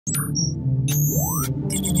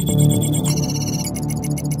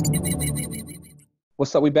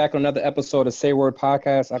What's up? We back on another episode of Say Word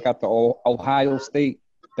Podcast. I got the Ohio State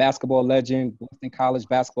basketball legend, Boston College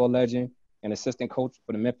basketball legend, and assistant coach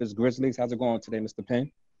for the Memphis Grizzlies. How's it going today, Mr.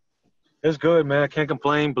 Penn? It's good, man. I can't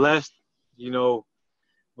complain. Blessed,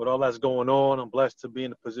 with all that's going on. I'm blessed to be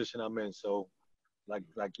in the position I'm in. So, like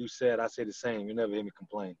you said, I say the same. You never hear me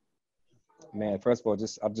complain. Man, first of all,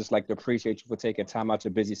 I'd just like to appreciate you for taking time out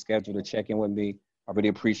your busy schedule to check in with me. I really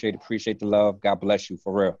appreciate the love. God bless you,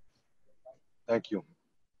 for real. Thank you.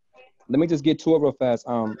 Let me just get to it real fast.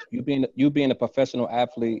 You being a professional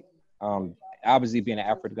athlete, obviously being an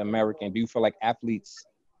African American, do you feel like athletes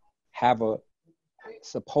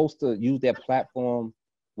supposed to use their platform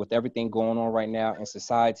with everything going on right now in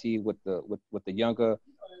society, with the younger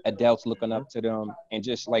adults looking up to them, and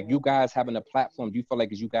just like you guys having a platform, do you feel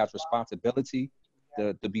like it's you guys' responsibility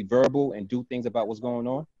to be verbal and do things about what's going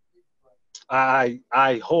on? I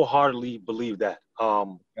wholeheartedly believe that.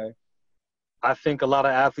 Okay. I think a lot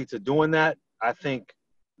of athletes are doing that. I think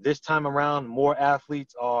this time around, more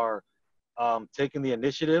athletes are taking the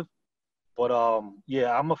initiative. But,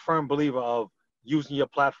 I'm a firm believer of using your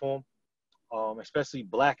platform, especially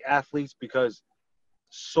black athletes, because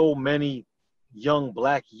so many young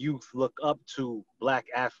black youth look up to black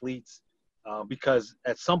athletes because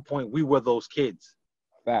at some point we were those kids.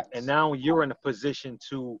 Facts. And now you're in a position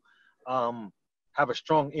to have a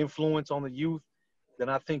strong influence on the youth. Then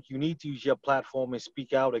I think you need to use your platform and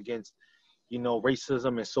speak out against,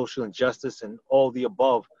 racism and social injustice and all the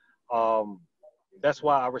above. That's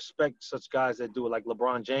why I respect such guys that do it, like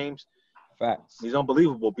LeBron James. Facts. He's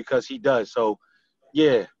unbelievable because he does. So,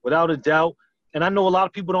 yeah, without a doubt. And I know a lot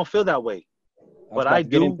of people don't feel that way, but I do.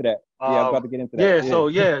 Get into that. Yeah, I was about to get into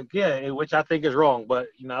that. Which I think is wrong. But,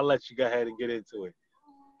 I'll let you go ahead and get into it.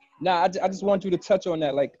 No, I just want you to touch on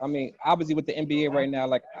that. Like, I mean, obviously with the NBA right now,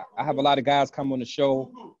 like I have a lot of guys come on the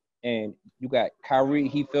show, and you got Kyrie.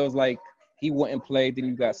 He feels like he wouldn't play. Then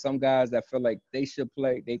you got some guys that feel like they should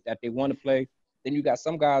play, that they want to play. Then you got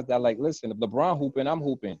some guys that like, listen, if LeBron hooping, I'm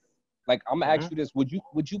hooping. Like, I'm gonna ask you this: Would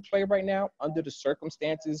you play right now under the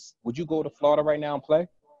circumstances? Would you go to Florida right now and play?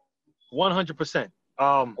 100%.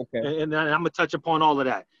 Okay. And I'm gonna touch upon all of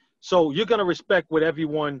that. So you're gonna respect what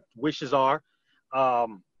everyone's wishes are.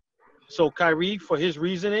 So Kyrie, for his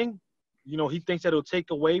reasoning, he thinks that it'll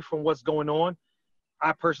take away from what's going on.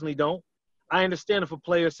 I personally don't. I understand if a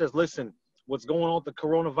player says, listen, what's going on with the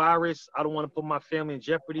coronavirus, I don't want to put my family in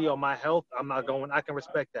jeopardy or my health. I'm not going. I can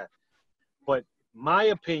respect that. But my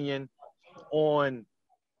opinion on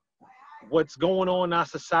what's going on in our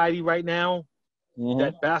society right now,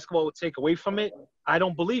 that basketball would take away from it, I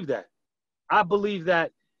don't believe that. I believe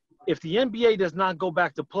that if the NBA does not go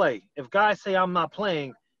back to play, if guys say I'm not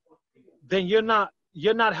playing, then you're not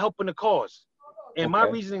helping the cause. And my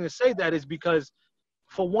reasoning to say that is because,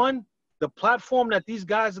 for one, the platform that these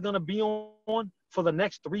guys are going to be on for the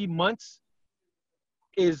next 3 months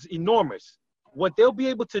is enormous. What they'll be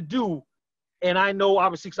able to do, and I know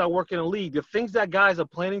obviously because I work in a league, the things that guys are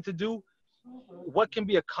planning to do, what can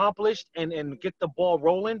be accomplished and get the ball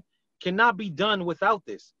rolling cannot be done without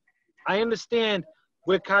this. I understand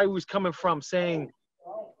where Kyrie was coming from, saying,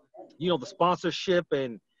 the sponsorship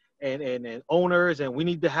and owners, and we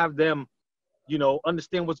need to have them,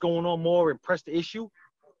 understand what's going on more and press the issue.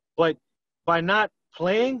 But by not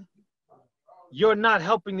playing, you're not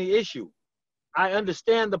helping the issue. I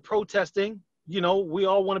understand the protesting. We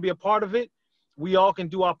all want to be a part of it. We all can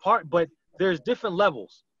do our part, but there's different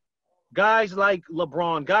levels. Guys like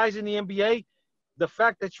LeBron, guys in the NBA, the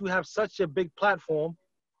fact that you have such a big platform,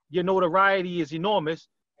 your notoriety is enormous.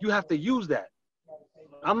 You have to use that.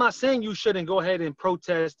 I'm not saying you shouldn't go ahead and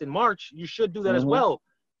protest and march. You should do that as well.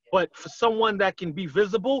 But for someone that can be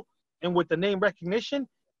visible and with the name recognition,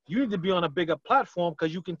 you need to be on a bigger platform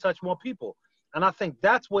because you can touch more people. And I think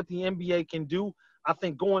that's what the NBA can do. I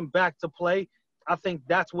think going back to play, I think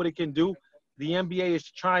that's what it can do. The NBA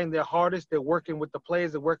is trying their hardest. They're working with the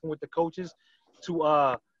players. They're working with the coaches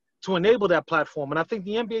to enable that platform. And I think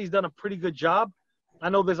the NBA has done a pretty good job. I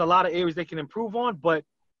know there's a lot of areas they can improve on, but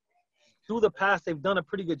through the past, they've done a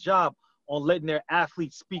pretty good job on letting their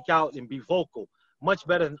athletes speak out and be vocal, much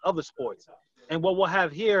better than other sports. And what we'll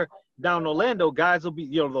have here down in Orlando, guys will be,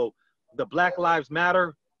 the Black Lives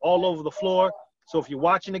Matter all over the floor. So if you're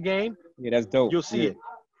watching the game, that's dope. You'll see it.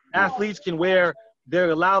 Athletes can they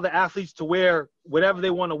allow the athletes to wear whatever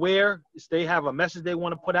they want to wear. If they have a message they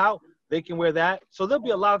want to put out, they can wear that. So there'll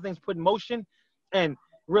be a lot of things put in motion. And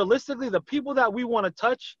realistically, the people that we want to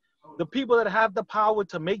touch, the people that have the power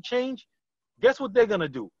to make change, guess what they're going to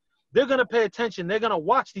do? They're going to pay attention. They're going to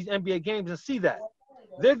watch these NBA games and see that.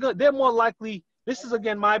 they're more likely. This is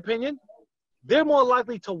again my opinion. They're more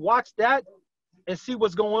likely to watch that and see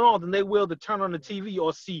what's going on than they will to turn on the TV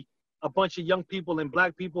or see a bunch of young people and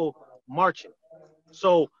black people marching.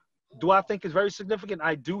 So, do I think it's very significant?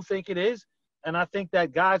 I do think it is, and I think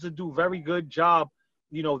that guys will do a very good job,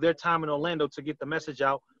 their time in Orlando to get the message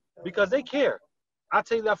out because they care. I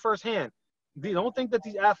tell you that firsthand. They don't think that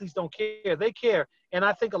these athletes don't care. They care, and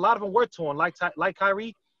I think a lot of them were torn, like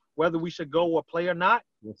Kyrie, whether we should go or play or not.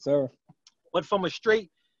 Yes, sir. But from a straight,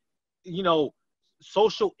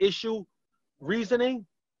 social issue reasoning,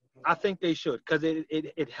 I think they should because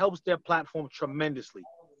it helps their platform tremendously.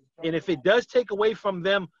 And if it does take away from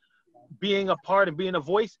them being a part and being a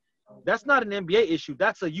voice, that's not an NBA issue.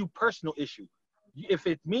 That's a you personal issue. If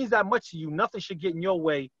it means that much to you, nothing should get in your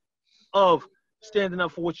way of standing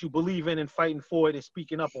up for what you believe in and fighting for it and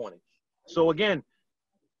speaking up on it. So, again,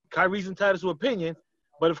 Kyrie's entitled to opinion,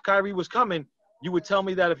 but if Kyrie was coming, you would tell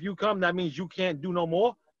me that if you come, that means you can't do no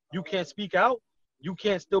more. You can't speak out. You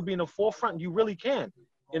can't still be in the forefront. You really can.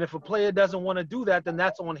 And if a player doesn't want to do that, then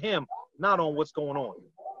that's on him, not on what's going on.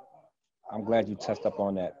 I'm glad you touched up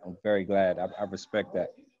on that. I'm very glad. I respect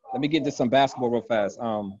that. Let me get to some basketball real fast.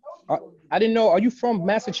 I didn't know. Are you from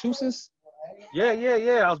Massachusetts? Yeah.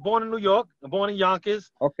 I was born in New York. I'm born in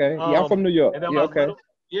Yonkers. Okay. Yeah, I'm from New York. Yeah,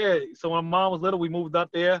 okay. So when my mom was little, we moved up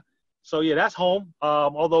there. So, yeah, that's home.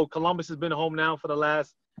 Although Columbus has been home now for the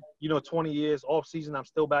last, 20 years. Off season, I'm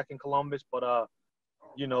still back in Columbus. But,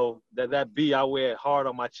 that B I wear hard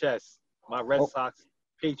on my chest. My Red Sox,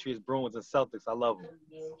 Patriots, Bruins, and Celtics. I love them.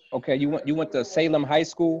 Okay, you went to Salem High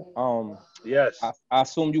School. Yes. I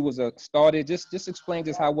assume you was a starter. Just explain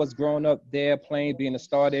just how it was growing up there, playing, being a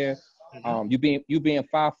star there. You being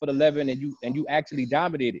 5'11" and you actually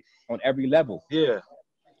dominated on every level. Yeah.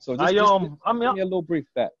 So give me a little brief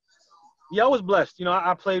back. Yeah, I was blessed.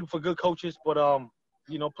 I played for good coaches, but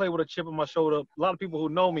played with a chip on my shoulder. A lot of people who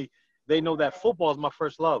know me, they know that football is my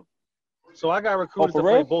first love. So I got recruited to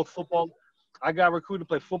play both football. I got recruited to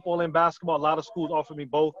play football and basketball. A lot of schools offered me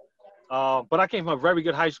both. But I came from a very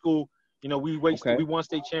good high school. We won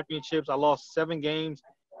state championships. I lost 7 games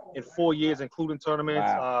in 4 years, including tournaments.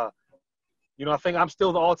 Wow. I think I'm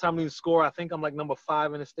still the all-time leading scorer. I think I'm like number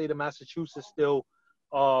 5 in the state of Massachusetts still.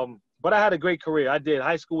 But I had a great career. I did.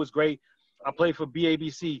 High school was great. I played for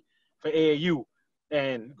BABC, for AAU.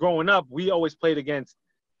 And growing up, we always played against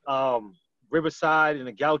Riverside and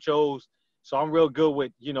the Gauchos. So I'm real good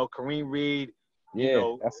with, Kareem Reed,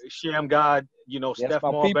 Sham God, Steph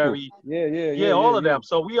Marbury. Yeah, all of them.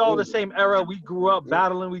 So we all the same era. We grew up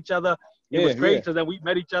battling each other. It was great because then we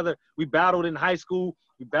met each other. We battled in high school.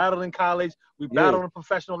 We battled in college. We battled on a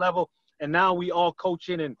professional level. And now we all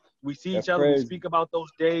coaching and we see each other. Crazy. We speak about those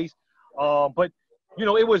days. But,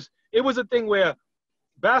 it was a thing where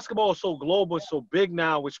basketball is so global, so big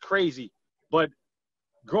now. It's crazy. But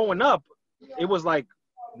growing up, it was like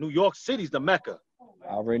New York City's the Mecca.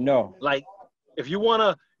 I already know. Like, if you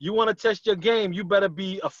wanna test your game, you better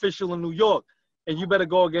be official in New York. And you better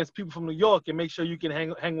go against people from New York and make sure you can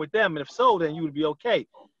hang with them. And if so, then you would be okay.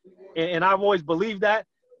 And I've always believed that.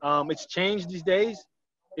 It's changed these days.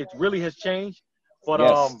 It really has changed. But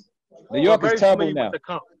New York is terrible now.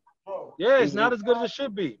 Yeah, it's not as good as it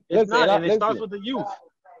should be. It starts with the youth.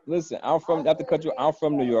 Listen, I'm from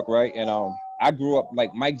New York, right? And I grew up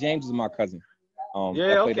like Mike James is my cousin.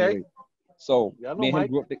 Okay. So me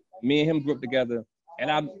and him grew up together,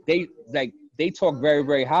 and they talk very,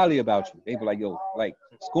 very highly about you. They be like, yo, like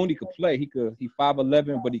Scoonie could play. He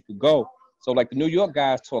 5'11", but he could go. So like the New York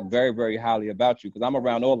guys talk very, very highly about you because I'm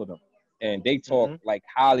around all of them, and they talk like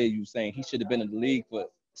highly of you, saying he should have been in the league for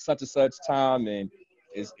such and such time, and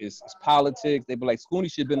it's politics. They be like,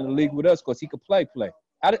 Scoonie should have been in the league with us because he could play.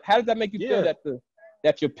 How does that make you feel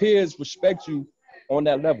that your peers respect you on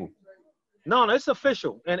that level? No, it's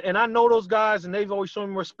official. And I know those guys, and they've always shown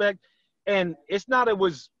me respect. And it's not I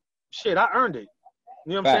earned it.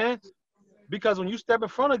 You know what I'm saying? Because when you step in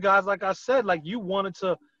front of guys, like I said, like you wanted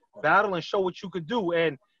to battle and show what you could do.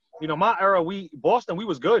 And, my era, Boston, we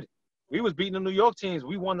was good. We was beating the New York teams.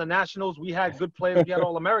 We won the Nationals. We had good players. We had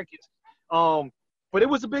All-Americans. But it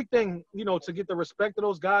was a big thing, to get the respect of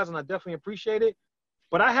those guys, and I definitely appreciate it.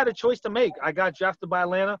 But I had a choice to make. I got drafted by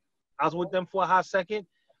Atlanta. I was with them for a hot second.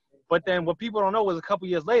 But then what people don't know is a couple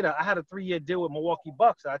years later, I had a 3-year deal with Milwaukee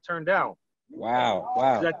Bucks that I turned down. Wow.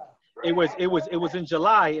 It was in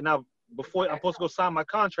July, and before I'm supposed to go sign my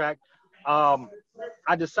contract,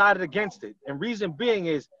 I decided against it. And reason being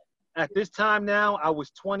is at this time now, I was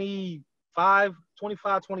 25,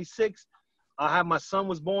 26. I had my son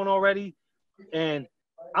was born already. And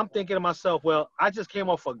I'm thinking to myself, well, I just came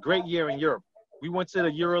off a great year in Europe. We went to the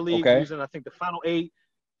EuroLeague, using, I think, the Final 8,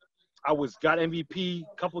 I got MVP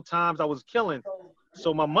a couple times. I was killing.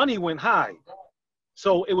 So my money went high.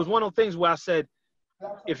 So it was one of those things where I said,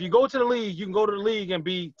 if you go to the league, you can go to the league and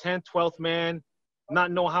be 10th, 12th man,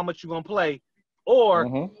 not know how much you're going to play.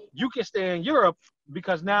 Or you can stay in Europe,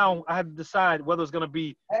 because now I had to decide whether it's going to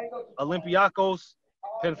be Olympiacos,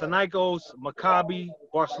 Panathinaikos, Maccabi,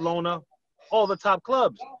 Barcelona, all the top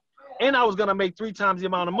clubs. And I was going to make 3 times the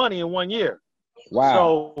amount of money in 1 year. Wow.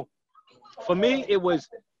 So for me, it was,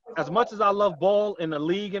 as much as I love ball in the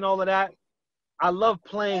league and all of that, I love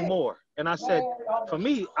playing more. And I said, for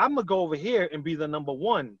me, I'm going to go over here and be the number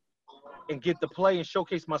 1 and get to play and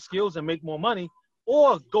showcase my skills and make more money,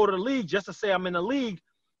 or go to the league just to say I'm in the league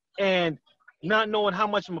and not knowing how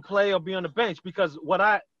much I'm going to play or be on the bench. Because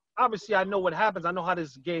obviously I know what happens. I know how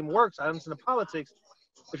this game works. I understand the politics.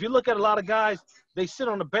 If you look at a lot of guys, they sit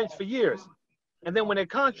on the bench for years. And then when their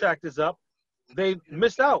contract is up, they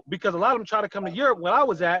missed out, because a lot of them try to come to Europe where I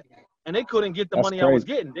was at, and they couldn't get the money I was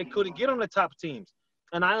getting. They couldn't get on the top teams.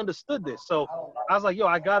 And I understood this. So I was like, yo,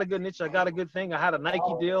 I got a good niche. I got a good thing. I had a Nike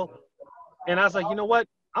deal. And I was like, you know what?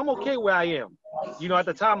 I'm okay where I am. You know, at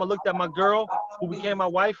the time I looked at my girl who became my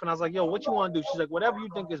wife, and I was like, yo, what you want to do? She's like, whatever you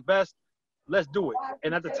think is best, let's do it.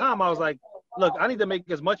 And at the time I was like, look, I need to make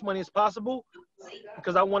as much money as possible,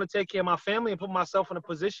 because I want to take care of my family and put myself in a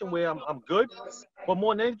position where I'm good. But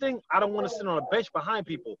more than anything, I don't want to sit on a bench behind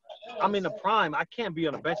people. I'm in the prime. I can't be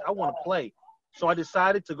on a bench. I want to play. So I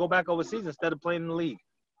decided to go back overseas instead of playing in the league.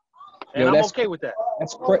 And I'm okay with that.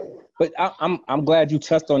 That's great. But I'm glad you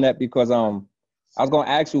touched on that, because I was going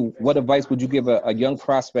to ask you, what advice would you give a young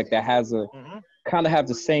prospect that has kind of have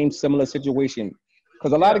the same similar situation?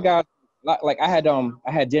 Because a lot of guys, like I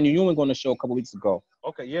had Daniel Ewing on the show a couple weeks ago.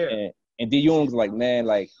 Okay, yeah. And D Ewing's like, man,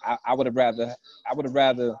 like I would have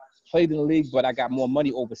rather played in the league, but I got more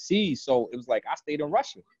money overseas. So it was like I stayed in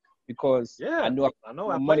Russia because I knew I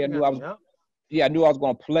was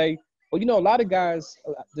going to play. But you know, a lot of guys,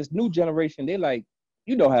 this new generation, they like,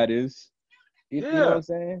 you know how it is. You know what I'm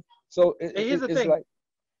saying? So here's the thing.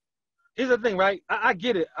 Here's the thing, right? I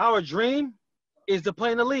get it. Our dream is to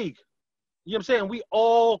play in the league. You know what I'm saying? We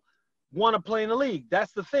all want to play in the league.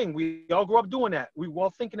 That's the thing. We all grew up doing that. We were all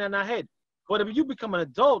thinking that in our head. But if you become an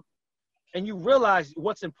adult and you realize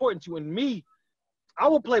what's important to you, and me, I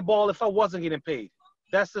would play ball if I wasn't getting paid.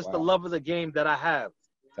 That's just the love of the game that I have.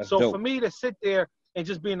 That's dope. For me to sit there and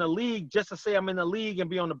just be in the league, just to say I'm in the league and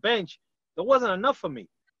be on the bench, that wasn't enough for me.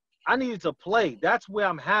 I needed to play. That's where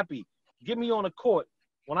I'm happy. Get me on the court.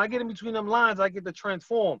 When I get in between them lines, I get to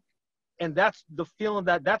transform. And that's the feeling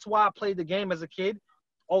that's why I played the game as a kid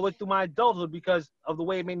all the way through my adulthood, because of the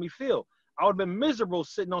way it made me feel. I would have been miserable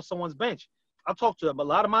sitting on someone's bench. I'll talk to them. A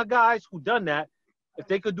lot of my guys who done that, if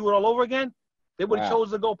they could do it all over again, they would have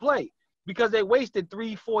chosen to go play, because they wasted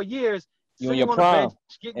 3-4 years sitting on the bench,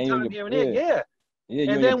 getting time here and there.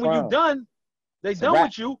 And then when you're done, they done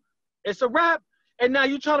with you. It's a wrap. And now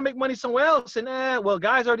you're trying to make money somewhere else. And, well,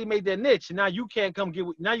 guys already made their niche. And now you can't come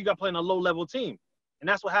now you got to play in a low-level team. And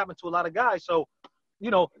that's what happened to a lot of guys. So,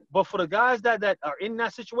 you know, but for the guys that are in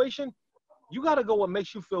that situation, you got to go what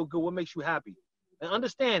makes you feel good, what makes you happy. And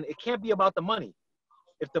understand, it can't be about the money.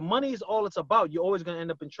 If the money is all it's about, you're always going to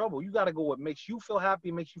end up in trouble. You got to go what makes you feel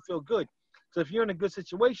happy, makes you feel good. So if you're in a good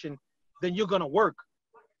situation, then you're going to work.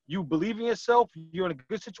 You believe in yourself, you're in a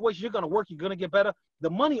good situation, you're going to work, you're going to get better. The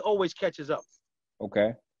money always catches up.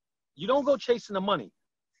 Okay. You don't go chasing the money.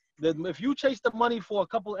 If you chase the money for a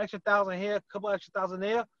couple extra thousand here, a couple extra thousand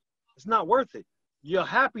there, it's not worth it. Your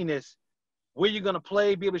happiness, where you're going to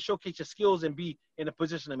play, be able to showcase your skills and be in a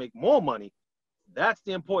position to make more money, that's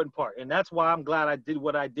the important part. And that's why I'm glad I did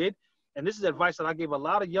what I did. And this is advice that I gave a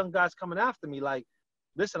lot of young guys coming after me. Like,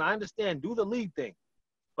 listen, I understand, do the league thing.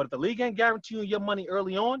 But if the league ain't guarantee you your money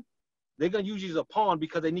early on, they're going to use you as a pawn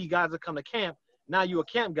because they need guys to come to camp. Now you're a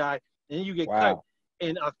camp guy, and then you get cut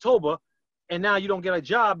in October, and now you don't get a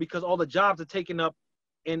job because all the jobs are taken up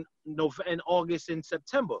in August and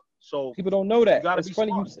September. So people don't know that. It's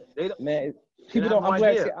funny you said, man. People don't.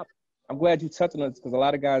 I'm glad you touched on this, because a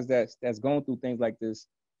lot of guys that's going through things like this,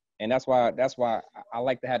 and that's why I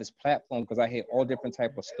like to have this platform, because I hear all different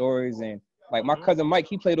type of stories. And like my cousin Mike,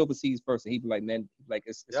 he played overseas first, and he'd be like, man, like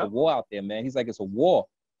it's a war out there, man. He's like, it's a war.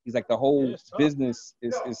 He's like, the whole business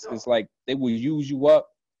is like they will use you up,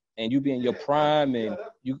 and you be in your prime, and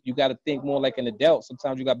you got to think more like an adult.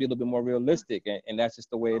 Sometimes you got to be a little bit more realistic, and that's just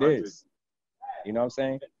the way it is. You know what I'm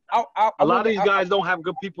saying? A lot of these guys don't have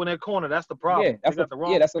good people in their corner. That's the problem.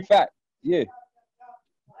 Yeah, that's a fact. Yeah.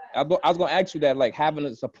 I was gonna ask you that, like, having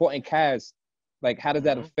a supporting cast, like, how does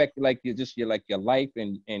that affect like your life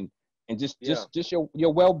and and just Yeah.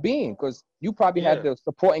 your well-being, because you probably had Yeah. the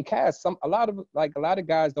supporting cast. A lot of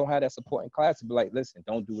guys don't have that supporting class to be like, listen,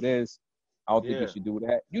 don't do this. I don't think you Yeah. should do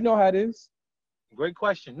that. You know how it is. Great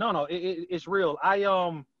question. No, it's real. I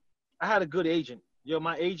had a good agent.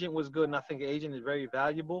 My agent was good, and I think an agent is very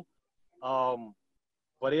valuable. Um,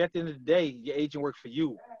 but at the end of the day, your agent works for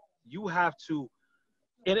you. You have to,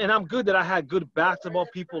 and I'm good that I had good basketball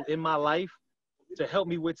people in my life to help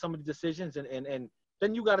me with some of the decisions, and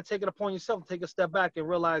then you got to take it upon yourself, take a step back and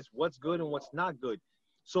realize what's good and what's not good.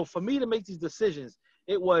 So for me to make these decisions,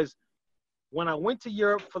 it was when I went to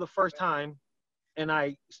Europe for the first time and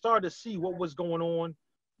I started to see what was going on,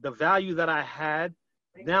 the value that I had.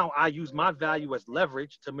 Now I use my value as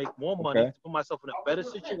leverage to make more money, Okay. to put myself in a better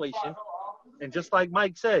situation. And just like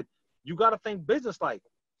Mike said, you got to think business like.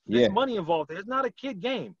 There's Yeah. money involved. It's not a kid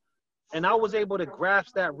game. And I was able to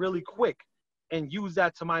grasp that really quick and use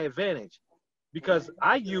that to my advantage because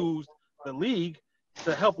I used the league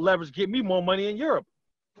to help leverage get me more money in Europe.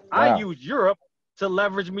 I Wow. used Europe to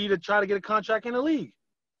leverage me to try to get a contract in the league.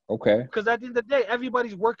 Okay. Because at the end of the day,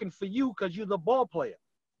 everybody's working for you because you're the ball player.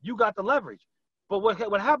 You got the leverage. But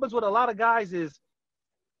what happens with a lot of guys is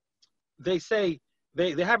they say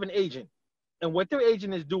they have an agent. And what their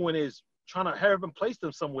agent is doing is trying to have them place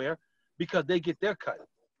them somewhere because they get their cut.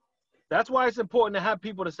 That's why it's important to have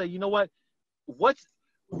people to say, you know what,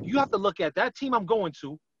 you have to look at that team I'm going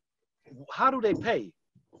to. How do they pay?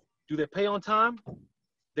 Do they pay on time?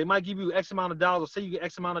 They might give you X amount of dollars, or say you get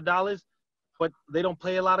X amount of dollars, but they don't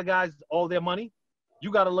pay a lot of guys all their money.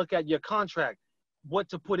 You got to look at your contract, what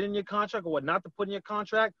to put in your contract or what not to put in your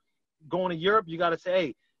contract. Going to Europe, you got to say,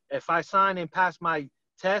 hey, if I sign and pass my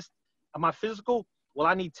test, my physical, well,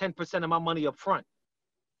 I need 10% of my money up front.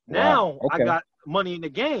 Wow. Now I Okay. got money in the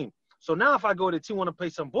game. So now if I go to team want to play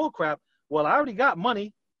some bull crap, well, I already got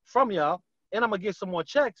money from y'all, and I'm going to get some more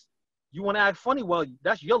checks. You want to act funny? Well,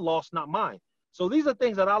 that's your loss, not mine. So these are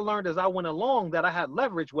things that I learned as I went along that I had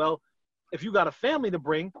leverage. Well, if you got a family to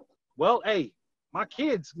bring, well, hey, my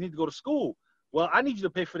kids need to go to school. Well, I need you to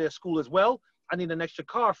pay for their school as well. I need an extra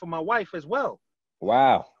car for my wife as well.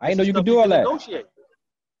 Wow. I This didn't know is you could stuff do you all can that. negotiate.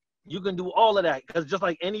 You can do all of that because just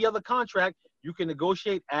like any other contract, you can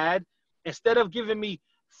negotiate, add. Instead of giving me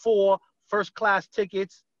 4 first-class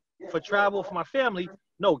tickets for travel for my family,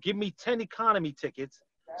 no, give me 10 economy tickets.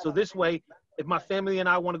 So this way, if my family and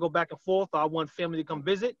I want to go back and forth, or I want family to come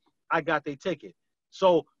visit, I got their ticket.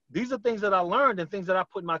 So these are things that I learned and things that I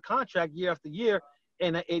put in my contract year after year,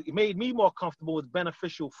 and it made me more comfortable. It's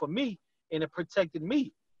beneficial for me, and it protected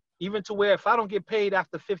me. Even to where if I don't get paid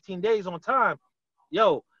after 15 days on time,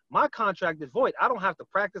 yo, my contract is void. I don't have to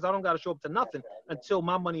practice. I don't got to show up to nothing until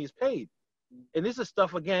my money is paid. And this is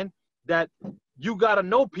stuff, again, that you got to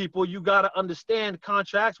know people. You got to understand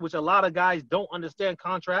contracts, which a lot of guys don't understand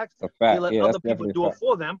contracts. It's a They fact. let Yeah, other that's people definitely do a it fact.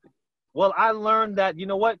 for them. Well, I learned that, you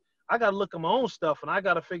know what? I got to look at my own stuff, and I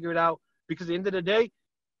got to figure it out because at the end of the day,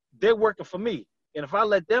 they're working for me. And if I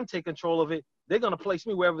let them take control of it, they're going to place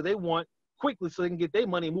me wherever they want quickly so they can get their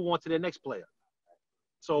money and move on to their next player.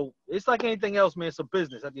 So it's like anything else, man. It's a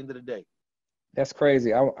business at the end of the day. That's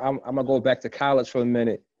crazy. I'm gonna go back to college for a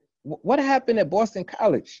minute. What happened at Boston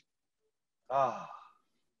College? Ah,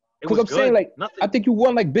 it Because was I'm saying, good. like, Nothing. I think you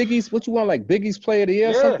won like Biggie's. What you won, like Biggie's Player of the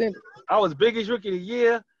Year or Yeah. something? I was Big East Rookie of the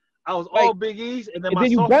Year. I was Like, all Big East. And then and my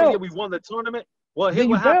then you sophomore year, we bounced. won the tournament. Well, here's Then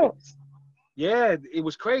you what happened. bounced. Yeah, it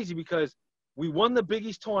was crazy because we won the Big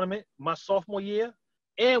East tournament my sophomore year,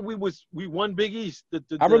 and we won Big East I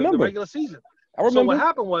the remember. regular season. I So what remember.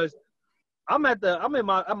 happened was I'm at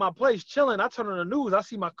my place chilling. I turn on the news. I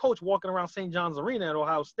see my coach walking around St. John's Arena at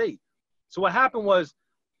Ohio State. So what happened was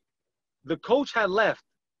the coach had left.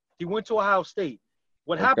 He went to Ohio State.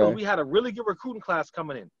 What happened was Okay. we had a really good recruiting class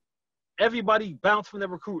coming in. Everybody bounced from the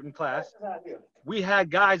recruiting class. We had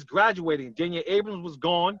guys graduating. Daniel Abrams was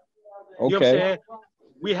gone. You know what I'm Okay.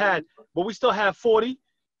 saying? But we still had 40. You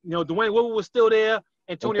know, Dwayne Woodward was still there,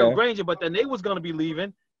 Antonio Okay. Granger, but then they was going to be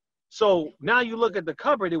leaving. So now you look at the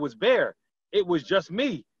cupboard, it was bare. It was just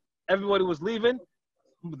me. Everybody was leaving.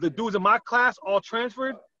 The dudes in my class all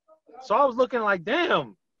transferred. So I was looking like,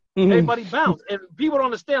 damn, Mhm. everybody bounced. And people don't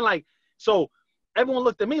understand, like, so everyone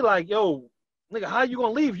looked at me like, yo, nigga, how you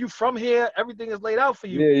going to leave? You from here. Everything is laid out for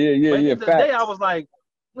you. But at the Yeah. end of the day, I Facts. was like,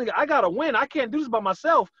 nigga, I got to win. I can't do this by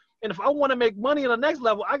myself. And if I want to make money in the next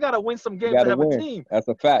level, I got to win some You games got to to have a win. team. That's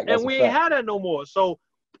a fact. And That's a we ain't fact. had that no more. So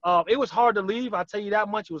it was hard to leave. I'll tell you that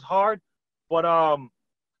much. It was hard. But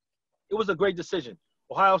it was a great decision.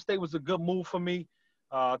 Ohio State was a good move for me.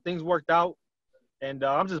 Things worked out. And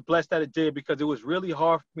I'm just blessed that it did because it was really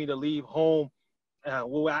hard for me to leave home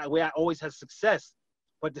where I always had success.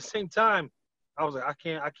 But at the same time, I was like, I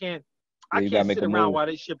can't Yeah, I you gotta can't make sit a around move. while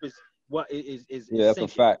this ship is Yeah, that's a sinking.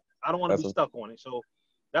 fact. I don't want to be That's a stuck on it. So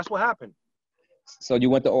that's what happened. So you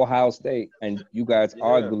went to Ohio State, and you guys Yeah,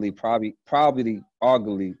 arguably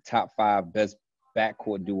top 5 best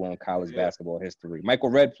backcourt duo in college yeah, basketball history. Michael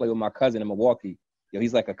Redd played with my cousin in Milwaukee. Yo,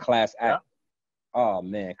 he's like a class yeah. act. Oh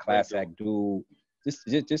man, Great class dude. act dude.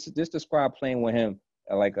 Just describe playing with him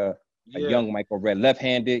like a Yeah, young Michael Redd,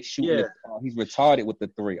 left-handed, shooting yeah. the. He's retarded with the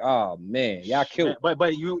three. Oh man, y'all Man, killed. but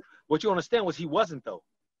what you understand was he wasn't though.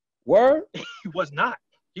 Word? He was not.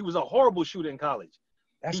 He was a horrible shooter in college.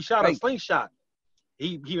 That's He shot a like slingshot.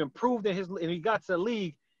 He improved in and he got to the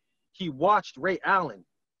league. He watched Ray Allen.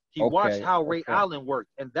 He watched okay, how Ray okay. Allen worked,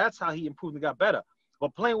 and that's how he improved and got better.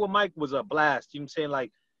 But playing with Mike was a blast. You know what I'm saying?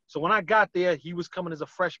 Like, so when I got there, he was coming as a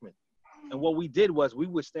freshman, and what we did was we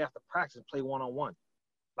would stay after practice and play one-on-one.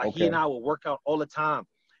 Like he and Okay. I would work out all the time,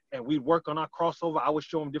 and we'd work on our crossover. I would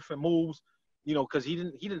show him different moves, you know, because he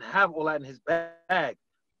didn't have all that in his bag,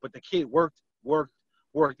 but the kid worked,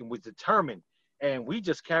 and was determined, and we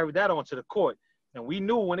just carried that onto the court. And we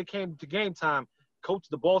knew when it came to game time, coach,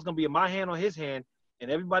 the ball's gonna be in my hand or his hand,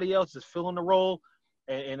 and everybody else is filling the role,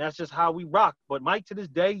 and that's just how we rock. But Mike, to this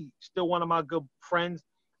day, still one of my good friends.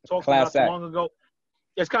 Talked to him not Class too act. long ago.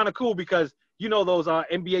 It's kind of cool because you know those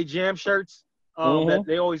NBA Jam shirts that Mm-hmm.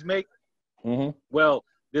 they always make. Mm-hmm. Well,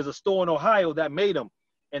 there's a store in Ohio that made them,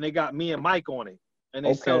 and they got me and Mike on it, and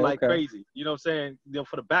they sell Okay, like okay. crazy. You know what I'm saying? You know,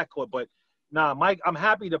 for the backcourt. But nah, Mike, I'm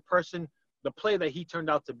happy the player that he turned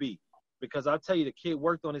out to be, because I'll tell you, the kid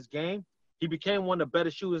worked on his game. He became one of the better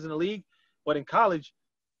shooters in the league. But in college,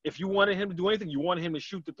 if you wanted him to do anything, you wanted him to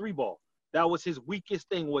shoot the three ball. That was his weakest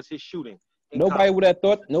thing, was his shooting in Nobody would college. have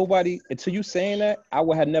thought. Nobody until you saying that, I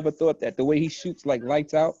would have never thought that. The way he shoots like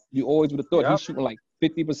lights out, you always would have thought he's Yep. shooting like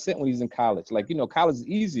 50% when he's in college. Like college is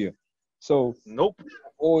easier. So Nope. I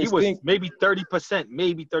He always was think, maybe 30%,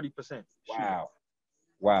 maybe 30% shooting. wow,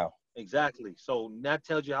 wow. Exactly. So that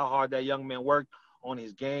tells you how hard that young man worked on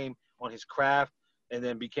his game, on his craft, and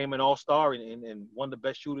then became an all-star and one of the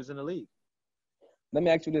best shooters in the league. Let me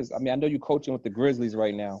ask you this. I mean, I know you're coaching with the Grizzlies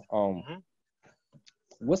right now. Hmm.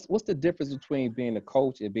 What's the difference between being a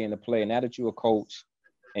coach and being a player? Now that you're a coach,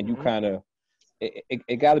 and you Hmm. kind of,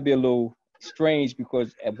 it got to be a little strange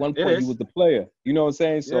because at one It point you is. was the player. You know what I'm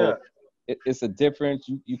saying? Yeah. So it's a difference.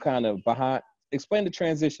 You kind of behind. Explain the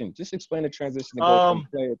transition. Just explain the transition to go from Um,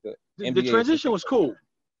 player to the NBA transition assistant was coach. cool.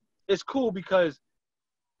 It's cool because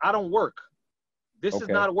I don't work. This is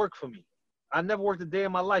Okay, not work for me. I never worked a day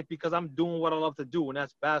in my life because I'm doing what I love to do, and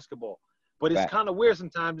that's basketball. But it's fact. kind of weird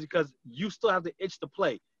sometimes because you still have the itch to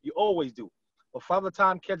play. You always do. But Father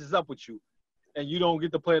Time catches up with you, and you don't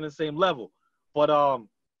get to play on the same level. But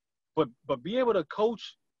but being able to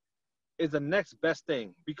coach is the next best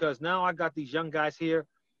thing, because now I got these young guys here,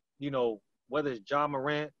 you know, whether it's John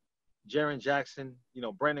Morant, Jaren Jackson, you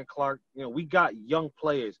know, Brandon Clark, you know, we got young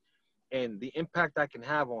players, and the impact I can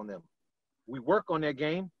have on them. We work on their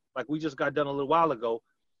game like we just got done a little while ago,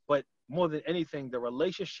 but more than anything, the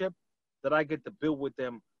relationship that I get to build with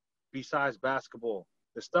them besides basketball,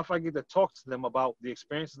 the stuff I get to talk to them about, the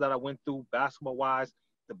experiences that I went through basketball-wise,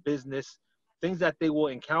 the business, things that they will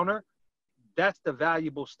encounter, that's the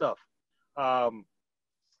valuable stuff. Um,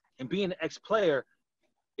 and being an ex-player,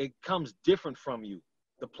 it comes different from you.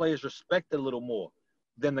 The players respect it a little more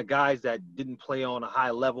than the guys that didn't play on a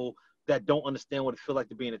high level, that don't understand what it feels like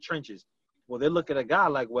to be in the trenches. Well, they look at a guy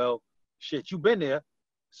like, well, shit, you've been there,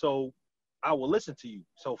 so I will listen to you.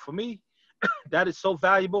 So for me, that is so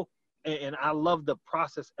valuable, and I love the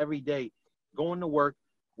process every day, going to work,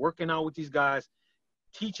 working out with these guys,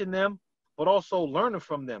 teaching them, but also learning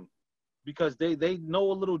from them, because they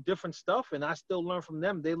know a little different stuff, and I still learn from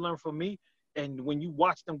them. They learn from me, and when you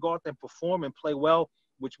watch them go out there and perform and play well,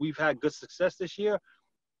 which we've had good success this year,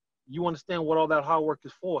 you understand what all that hard work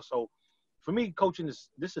is for. So for me, coaching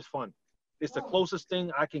this is fun. It's the closest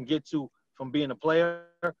thing I can get to from being a player,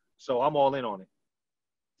 so I'm all in on it.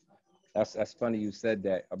 That's funny you said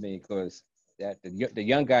that. I mean, because that the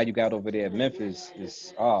young guy you got over there at Memphis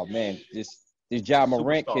is, oh man, this Ja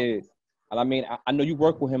Morant Superstar. kid. And I mean, I know you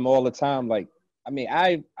work with him all the time. Like, I mean,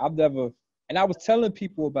 I've never, and I was telling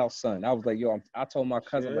people about son. I was like, yo, I told my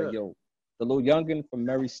cousin, like, Yeah. yo, the little youngin from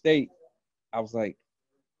Murray State. I was like,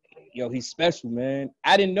 yo, he's special, man.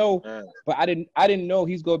 I didn't know, Yeah. but I didn't know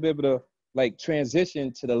he's gonna be able to like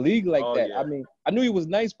transition to the league like Oh, that. I yeah. mean, I knew he was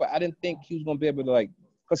nice, but I didn't think he was gonna be able to like,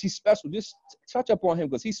 because he's special. Just touch up on him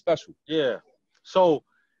because he's special. Yeah. So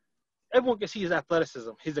everyone can see his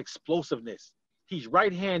athleticism, his explosiveness. He's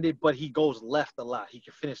right-handed, but he goes left a lot. He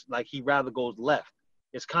can finish like he rather goes left.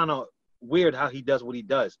 It's kind of weird how he does what he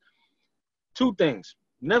does. Two things.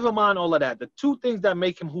 Never mind all of that. The two things that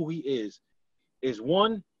make him who he is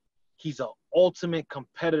one, he's an ultimate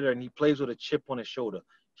competitor and he plays with a chip on his shoulder.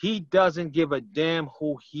 He doesn't give a damn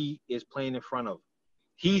who he is playing in front of.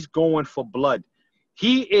 He's going for blood.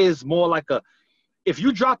 He is more like if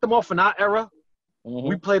you dropped him off in our era,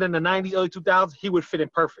 we played in the 90s, early 2000s, he would fit in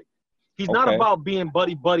perfect. He's not about being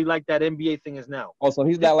buddy-buddy like that NBA thing is now. Oh, so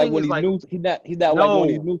he's not like when he's new. He's not like when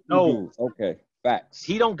he's new. No. Okay, facts.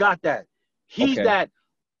 He don't got that. He's that.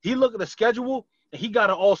 He look at the schedule, and he got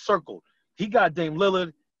it all circled. He got Dame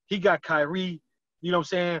Lillard. He got Kyrie. You know what I'm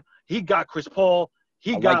saying? He got Chris Paul.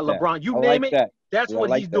 He got LeBron. You name it. That's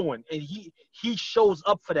what he's doing. And he shows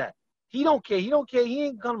up for that. He don't care. He don't care. He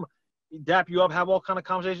ain't going to dap you up, have all kind of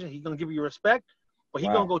conversations. He's going to give you respect, but he's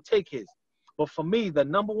going to go take his. But for me, the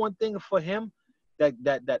number one thing for him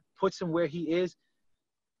that puts him where he is,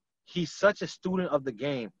 he's such a student of the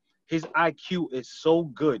game. His IQ is so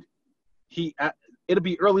good. It'll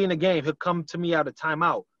be early in the game. He'll come to me out of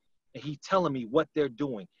timeout, and he's telling me what they're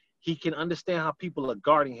doing. He can understand how people are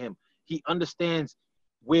guarding him. He understands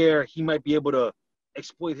where he might be able to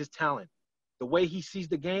exploit his talent. The way he sees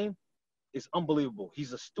the game is unbelievable.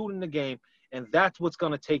 He's a student in the game, and that's what's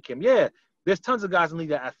going to take him. Yeah, there's tons of guys in the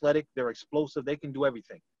league that are athletic. They're explosive. They can do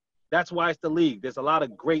everything. That's why it's the league. There's a lot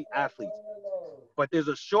of great athletes. But there's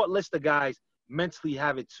a short list of guys mentally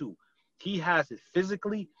have it too. He has it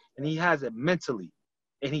physically, and he has it mentally.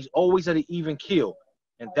 And he's always at an even keel.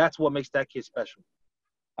 And that's what makes that kid special.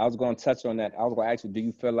 I was going to touch on that. I was going to ask you, do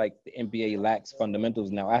you feel like the NBA lacks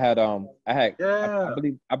fundamentals now? I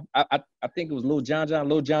believe I think it was Lil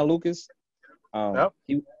John Lucas.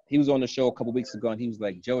 He was on the show a couple weeks ago, and he was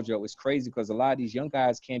like, JoJo, it's crazy because a lot of these young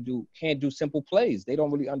guys can't do simple plays. They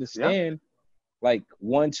don't really understand like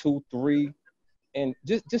 1, 2, 3. And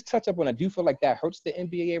just touch up on that. Do you feel like that hurts the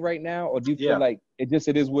NBA right now, or do you feel like it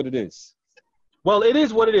is what it is? Well, it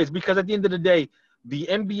is what it is, because at the end of the day, the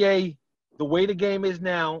NBA, the way the game is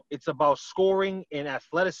now, it's about scoring and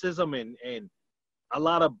athleticism and a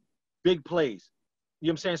lot of big plays. You know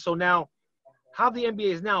what I'm saying? So now, how the NBA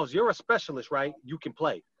is now is you're a specialist, right? You can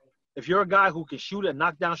play. If you're a guy who can shoot a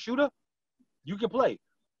knockdown shooter, you can play.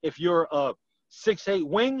 If you're a 6'8"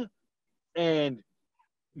 wing and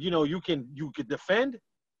you can defend,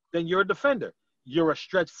 then you're a defender. You're a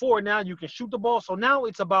stretch four now, you can shoot the ball. So now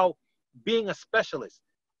it's about being a specialist.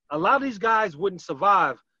 A lot of these guys wouldn't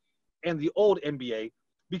survive in the old NBA,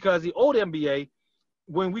 because the old NBA,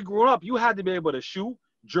 when we grew up, you had to be able to shoot,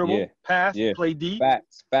 dribble, pass, play D.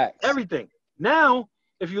 Facts. Everything. Now,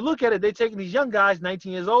 if you look at it, they're taking these young guys,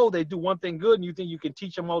 19 years old, they do one thing good, and you think you can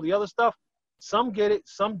teach them all the other stuff. Some get it,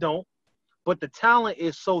 some don't. But the talent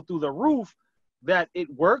is so through the roof that it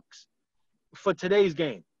works for today's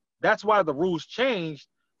game. That's why the rules changed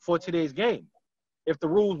for today's game. If the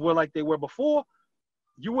rules were like they were before,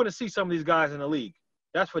 you wouldn't see some of these guys in the league.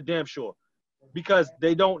 That's for damn sure, because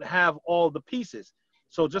they don't have all the pieces.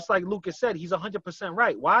 So just like Lucas said, he's 100%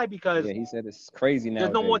 right. Why? Because he said it's crazy now.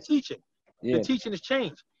 There's no more teaching. The teaching has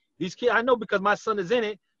changed. These kids, I know because my son is in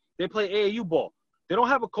it, they play AAU ball. They don't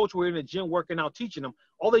have a coach where in the gym working out teaching them.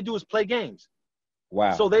 All they do is play games.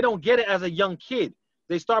 Wow. So they don't get it as a young kid.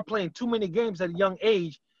 They start playing too many games at a young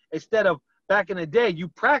age instead of back in the day, you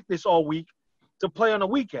practice all week to play on the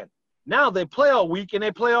weekend. Now they play all week and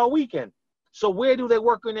they play all weekend. So where do they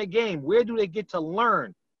work on their game? Where do they get to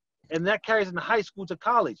learn? And that carries into high school to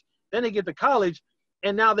college. Then they get to college,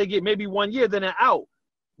 and now they get maybe 1 year, then they're out.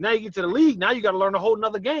 Now you get to the league. Now you got to learn a whole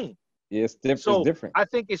nother game. Yeah, it's different. So it's different. I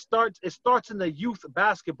think it starts in the youth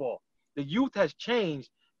basketball. The youth has changed,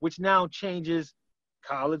 which now changes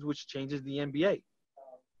college, which changes the NBA.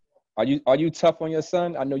 Are you tough on your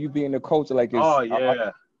son? I know you being the coach. Like, oh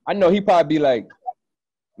yeah. I know he probably be like,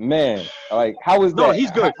 man, like how is that? No,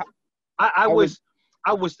 he's good. I was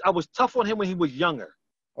tough on him when he was younger.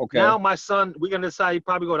 Okay. Now my son, we're gonna decide he'd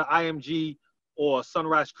probably go to IMG or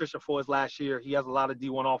Sunrise Christian for his last year. He has a lot of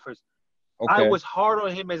D1 offers. Okay. I was hard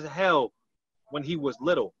on him as hell when he was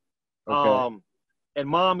little. Okay. And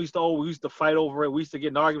Mom we used to fight over it. We used to get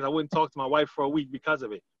in arguments. I wouldn't talk to my wife for a week because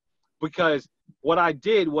of it. Because what I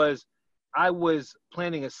did was I was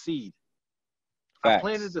planting a seed. Facts. I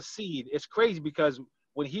planted the seed. It's crazy because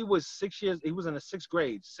when he was 6 years, he was in the sixth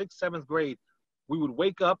grade, 7th grade. We would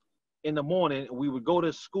wake up in the morning and we would go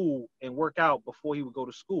to school and work out before he would go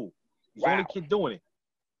to school. He's the only kid doing it.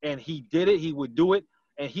 And he did it. He would do it.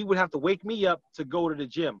 And he would have to wake me up to go to the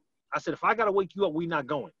gym. I said, if I got to wake you up, we're not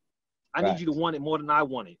going. I need you to want it more than I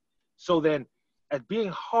want it. So then at being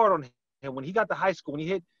hard on him, when he got to high school, when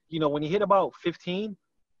he hit about 15,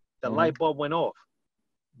 the light bulb went off.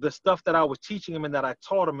 The stuff that I was teaching him and that I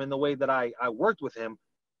taught him in the way that I worked with him,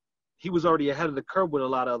 he was already ahead of the curve with a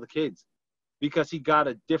lot of other kids because he got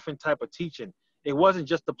a different type of teaching. It wasn't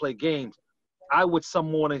just to play games. I would some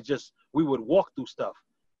mornings we would walk through stuff.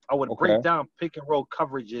 I would break down pick and roll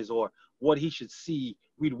coverages or what he should see.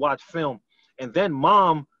 We'd watch film. And then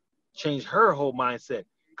Mom changed her whole mindset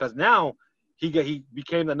because now he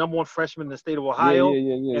became the #1 freshman in the state of Ohio.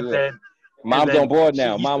 Then Mom's on board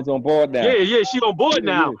now. Mom's on board now. Yeah, she on board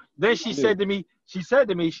now. Then she said to me,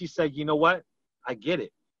 you know what? I get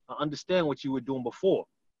it. I understand what you were doing before.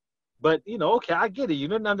 But, okay, I get it. You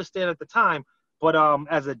didn't understand at the time. But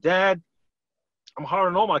as a dad, I'm hard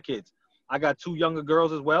on all my kids. I got 2 younger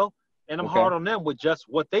girls as well, and I'm hard on them with just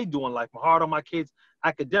what they do in life. I'm hard on my kids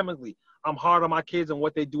academically. I'm hard on my kids and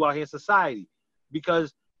what they do out here in society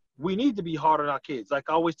because we need to be hard on our kids. Like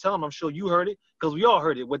I always tell them, I'm sure you heard it because we all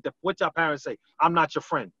heard it. What your parents say, I'm not your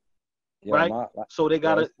friend. Yeah, right? So they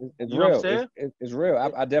got to, it's you real. Know what I'm saying? It's real.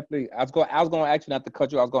 I definitely, I was going to ask you, not to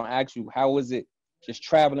cut you, I was going to ask you, how is it just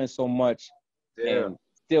traveling so much and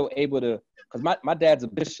still able to, because my dad's a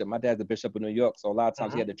bishop. My dad's a bishop in New York. So a lot of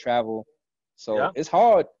times he had to travel. So it's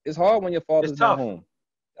hard. It's hard when your father's not home.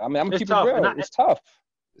 I mean, I'm going to keep it real. It's tough.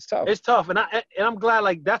 It's tough. And I'm glad,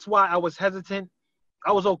 like, that's why I was hesitant.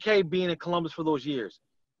 I was okay being in Columbus for those years.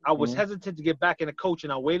 I was hesitant to get back into coaching.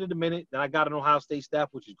 I waited a minute. Then I got an Ohio State staff,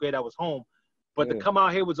 which is great. I was home. But to come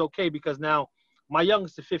out here was okay because now my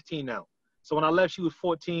youngest is 15 now. So when I left, she was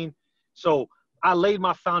 14. So I laid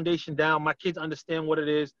my foundation down. My kids understand what it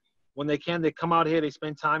is. When they can, they come out here. They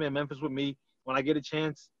spend time in Memphis with me. When I get a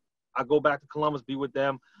chance, I go back to Columbus, be with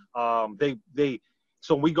them.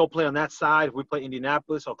 So when we go play on that side, if we play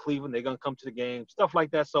Indianapolis or Cleveland, they're going to come to the game, stuff like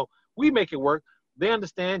that. So we make it work. They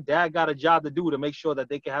understand Dad got a job to do to make sure that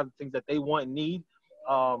they can have the things that they want and need.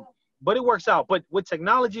 But it works out. But with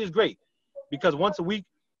technology is great because once a week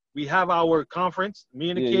we have our conference, me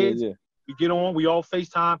and the kids. We get on, we all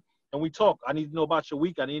FaceTime, and we talk. I need to know about your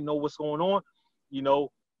week. I need to know what's going on.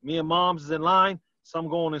 Me and Mom's is in line. Some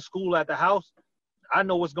going in school at the house. I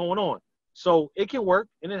know what's going on. So it can work,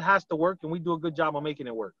 and it has to work, and we do a good job of making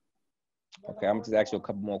it work. Okay, I'm going to just ask you a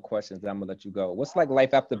couple more questions, then I'm going to let you go. What's like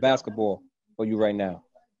life after basketball for you right now?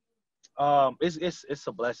 It's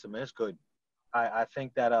a blessing, man. It's good. I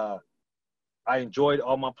think that I enjoyed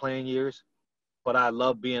all my playing years, but I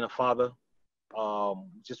love being a father.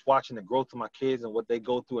 Just watching the growth of my kids and what they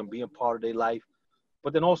go through and being part of their life,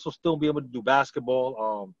 but then also still be able to do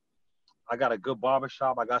basketball. I got a good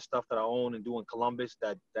barbershop. I got stuff that I own and do in Columbus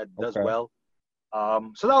that does well.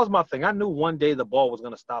 So that was my thing. I knew one day the ball was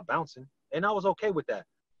going to stop bouncing, and I was okay with that.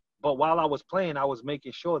 But while I was playing, I was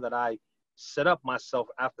making sure that I set up myself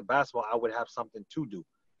after basketball. I would have something to do.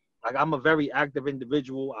 Like, I'm a very active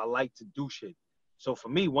individual. I like to do shit. So for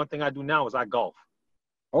me, one thing I do now is I golf.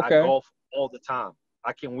 Okay. I golf all the time.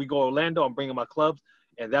 We go to Orlando, I'm bringing my clubs,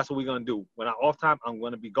 and that's what we're going to do. When I'm off time, I'm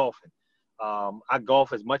going to be golfing. I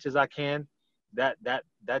golf as much as I can. That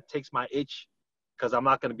takes my itch because I'm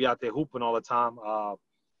not going to be out there hooping all the time.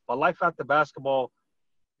 But life after basketball,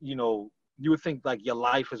 you would think like your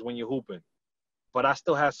life is when you're hooping. But I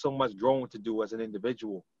still have so much growing to do as an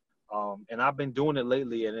individual. And I've been doing it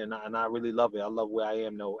lately, and I really love it. I love where I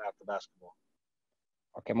am now after basketball.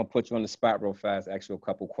 Okay, I'm gonna put you on the spot real fast. Ask you a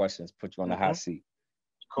couple questions. Put you on the hot seat.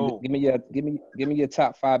 Cool. Give me your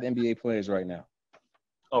top 5 NBA players right now.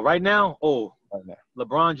 Oh, right now? Oh, right now.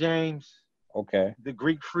 LeBron James. Okay. The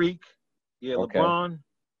Greek Freak. Yeah, okay. LeBron,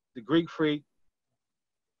 the Greek Freak.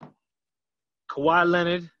 Kawhi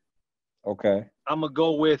Leonard. Okay. I'm gonna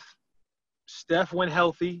go with Steph when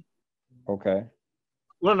healthy. Okay.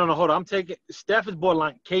 No, hold on. I'm taking Steph is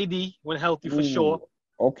borderline. KD when healthy for sure.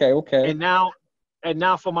 Okay. And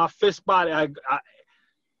now for my 5th spot, I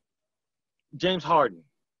James Harden,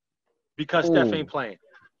 because Steph ain't playing.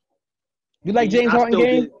 You like James Harden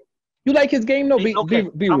game? You like his game? No, be real.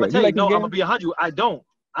 I'm gonna tell you, I'm gonna be 100. I don't.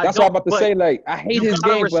 That's what I'm about to say. Like, I hate his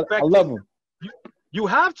game, but I love him. You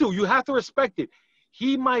have to respect it.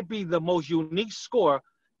 He might be the most unique scorer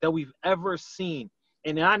that we've ever seen.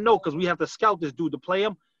 And I know because we have to scout this dude to play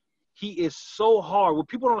him. He is so hard. What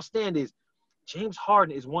people don't understand is James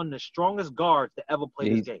Harden is one of the strongest guards to ever play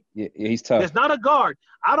this game. Yeah, he's tough. There's not a guard.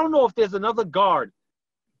 I don't know if there's another guard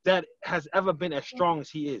that has ever been as strong as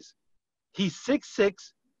he is. He's 6'6",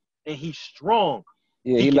 and he's strong.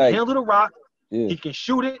 Yeah, he can handle the rock. Yeah. He can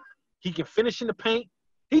shoot it. He can finish in the paint.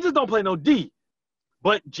 He just don't play no D.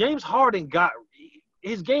 But James Harden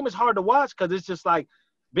his game is hard to watch because it's just like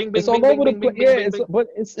bing, bing, it's all bing, over bing, the bing, place. bing, bing, But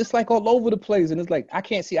it's like all over the place, and it's like I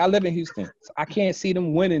can't see. I live in Houston. So I can't see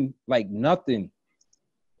them winning like nothing.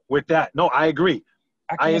 With that, no, I agree.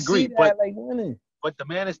 I agree. See that, like winning. But the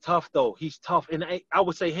man is tough though. He's tough, and I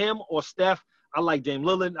would say him or Steph. I like James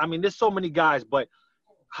Lillard. I mean, there's so many guys, but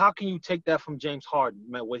how can you take that from James Harden,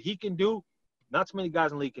 man? What he can do, not too many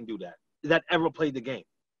guys in the league can do that ever played the game.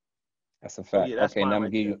 That's a So, fact. yeah, that's Okay, now I'm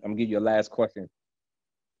mine gonna right give you a last question.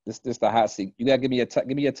 This the hot seat. You gotta give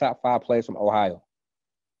me your top 5 players from Ohio.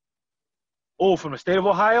 Oh, from the state of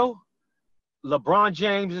Ohio, LeBron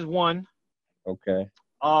James is one. Okay.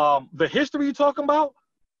 The history you talking about?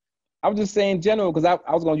 I was just saying general because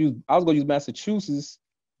I was gonna use Massachusetts,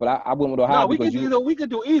 but I went with Ohio No, we because could you do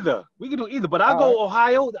either. We could do either. But I'll all right. go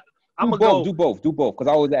Ohio. I'm Do gonna both, go do both, because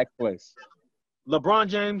I always ask place. LeBron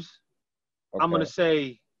James. Okay. I'm gonna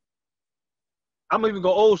say. I'm gonna even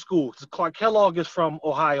go old school. Clark Kellogg is from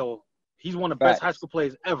Ohio. He's one of the best high school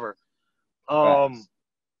players ever. Then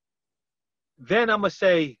I'm gonna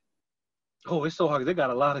say, oh, it's so hard. They got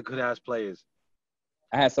a lot of good ass players.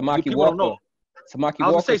 I had Samaki People Walker. don't know. Samaki I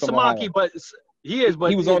was Walker gonna say from Samaki, Ohio. but he is. But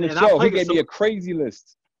he was on the and I show. He played gave me a crazy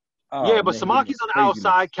list. Oh, yeah, but man, Samaki's on the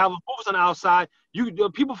outside. Calvin Booth's on the outside.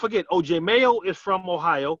 People forget OJ Mayo is from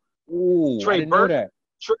Ohio. Ooh, I didn't know that.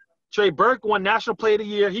 Trey Burke won National Player of the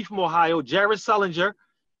Year. He's from Ohio. Jared Sullinger.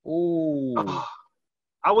 Ooh.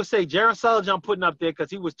 I would say Jared Sullinger I'm putting up there because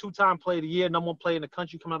he was 2-time Player of the Year, #1 player in the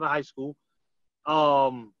country coming out of high school.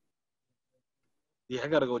 Yeah, I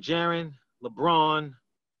got to go Jaren, LeBron,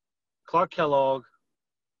 Clark Kellogg.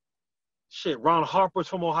 Shit, Ron Harper's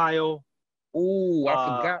from Ohio. Ooh,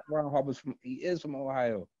 I forgot Ron Harper's he is from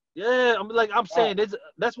Ohio. Yeah, I'm saying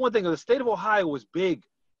that's one thing. The state of Ohio was big.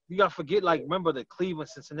 You got to forget, remember the Cleveland,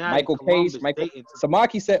 Cincinnati, Michael Columbus, Cage. Dayton.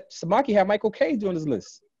 Samaki had Michael Cage on his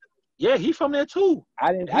list. Yeah, he's from there too.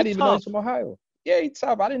 I didn't even know he's from Ohio. Yeah, he's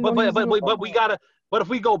tough. I didn't know he was from Ohio. But if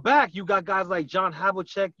we go back, you got guys like John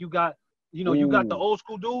Havlicek. You got you got the old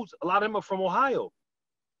school dudes. A lot of them are from Ohio.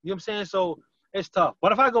 You know what I'm saying? So it's tough.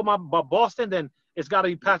 But if I go by Boston, then it's got to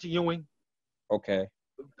be Patrick Ewing. Okay.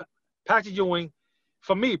 Patrick Ewing.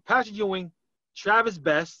 For me, Patrick Ewing, Travis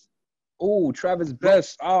Best. Oh, Travis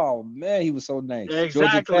Best. Oh, man, he was so nice.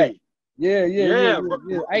 Exactly. Yeah.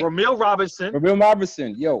 Ramil Robinson. Ramil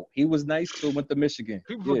Robinson. Yo, he was nice too. Went to Michigan.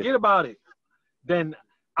 People forget about it. Then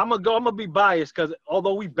I'm gonna be biased because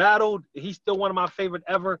although we battled, he's still one of my favorite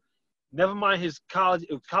ever. Never mind his college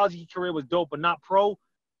career was dope, but not pro.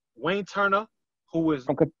 Wayne Turner, who was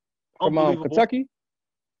from unbelievable.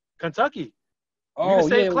 Kentucky. Oh, in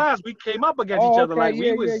the same class, we came up against each other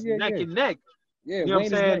we was neck and neck. Yeah, you know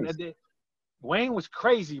Wayne what I'm saying? Nice. Wayne was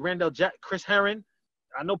crazy. Randall Chris Herron.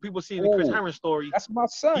 I know people see the Chris Herron story. That's my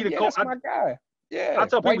son. That's my guy. Yeah. I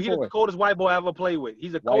tell people he's the coldest white boy I ever played with.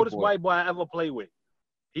 He's the coldest white boy I ever played with.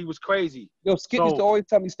 He was crazy. Yo, Skip used to always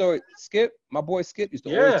tell me stories. Skip, my boy Skip used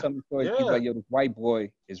to always tell me stories. He's like, yo, this white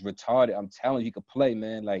boy is retarded. I'm telling you, he could play,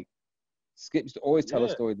 man. Like, Skip used to always tell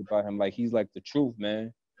us stories about him. Like, he's like the truth,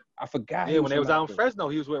 man. I forgot. Yeah, when they was out in Fresno,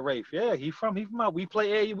 he was with Rafe. Yeah, he from out. We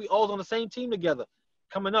play we all on the same team together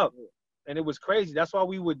coming up. And it was crazy. That's why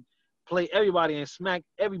we would play everybody and smack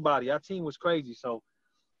everybody. Our team was crazy. So,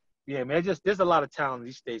 yeah, man, there's a lot of talent in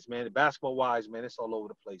these states, man. Basketball-wise, man, it's all over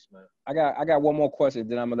the place, man. I got one more question,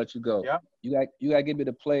 then I'm gonna let you go. Yeah. You got to give me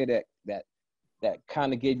the player that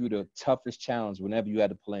kind of gave you the toughest challenge whenever you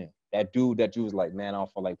had to play him. That dude that you was like, man, I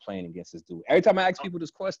don't feel like playing against this dude. Every time I ask people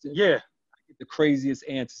this question, I get the craziest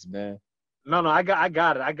answers, man. No, I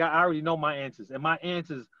got it. I already know my answers. And my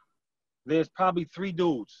answers, there's probably 3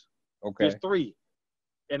 dudes. Okay. There's 3.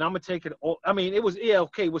 And I'm going to take it all. I mean, it was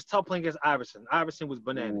tough playing against Iverson. Iverson was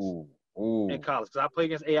bananas in college. Because I played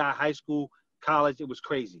against AI high school, college. It was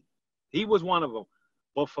crazy. He was one of them.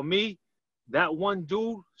 But for me, that one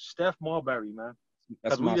dude, Steph Marbury, man.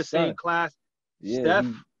 Because we the same class. Yeah,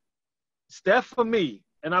 Steph, for me,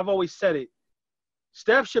 and I've always said it,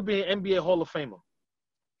 Steph should be an NBA Hall of Famer.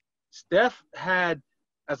 Steph had,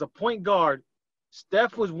 as a point guard,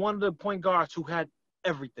 Steph was one of the point guards who had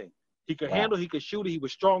everything. He could handle, he could shoot it, he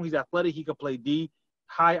was strong, he's athletic, he could play D,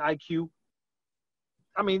 high IQ.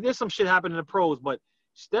 I mean, there's some shit happening in the pros, but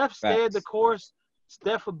Steph stayed the course.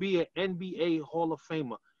 Steph would be an NBA Hall of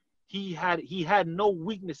Famer. He had no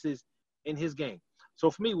weaknesses in his game. So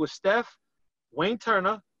for me, it was Steph, Wayne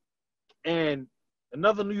Turner, and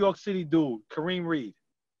another New York City dude, Kareem Reed.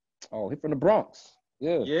 Oh, he's from the Bronx.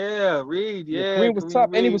 Yeah. Yeah, Reed. Yeah. Kareem was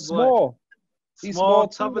tough, and he was small. He's small,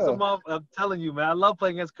 tough as a mother. I'm telling you, man. I love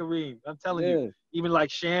playing against Kareem. I'm telling you. Even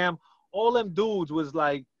like Sham, all them dudes was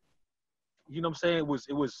like, you know what I'm saying?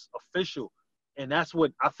 It was official. And that's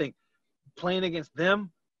what I think playing against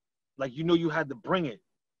them, like, you had to bring it.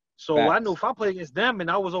 So I knew if I played against them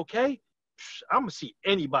and I was okay, I'm going to see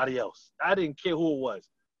anybody else. I didn't care who it was.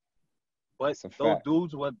 But those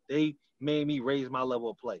dudes, they made me raise my level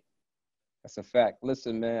of play. That's a fact.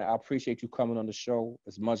 Listen, man, I appreciate you coming on the show.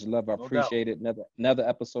 It's much love. I appreciate it. Another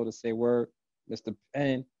episode of Say Word. Mr.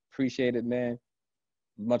 Penn, appreciate it, man.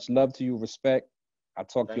 Much love to you. Respect. I'll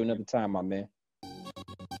talk to you another time, my man.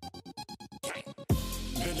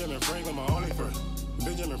 Benjamin Franklin, my only friend.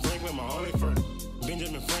 Benjamin Franklin, my only friend.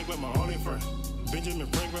 Benjamin Franklin, my only friend. Benjamin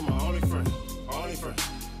Franklin, my only friend. Only friend.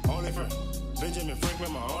 Only friend. Benjamin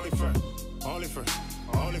Franklin, my only friend. Only friend.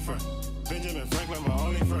 Only friend. Benjamin Franklin, my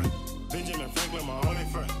only friend. Benjamin Franklin, my only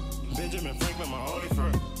friend. Benjamin Franklin, my only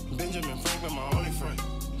friend. Benjamin Franklin, my only friend.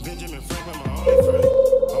 Benjamin Franklin, my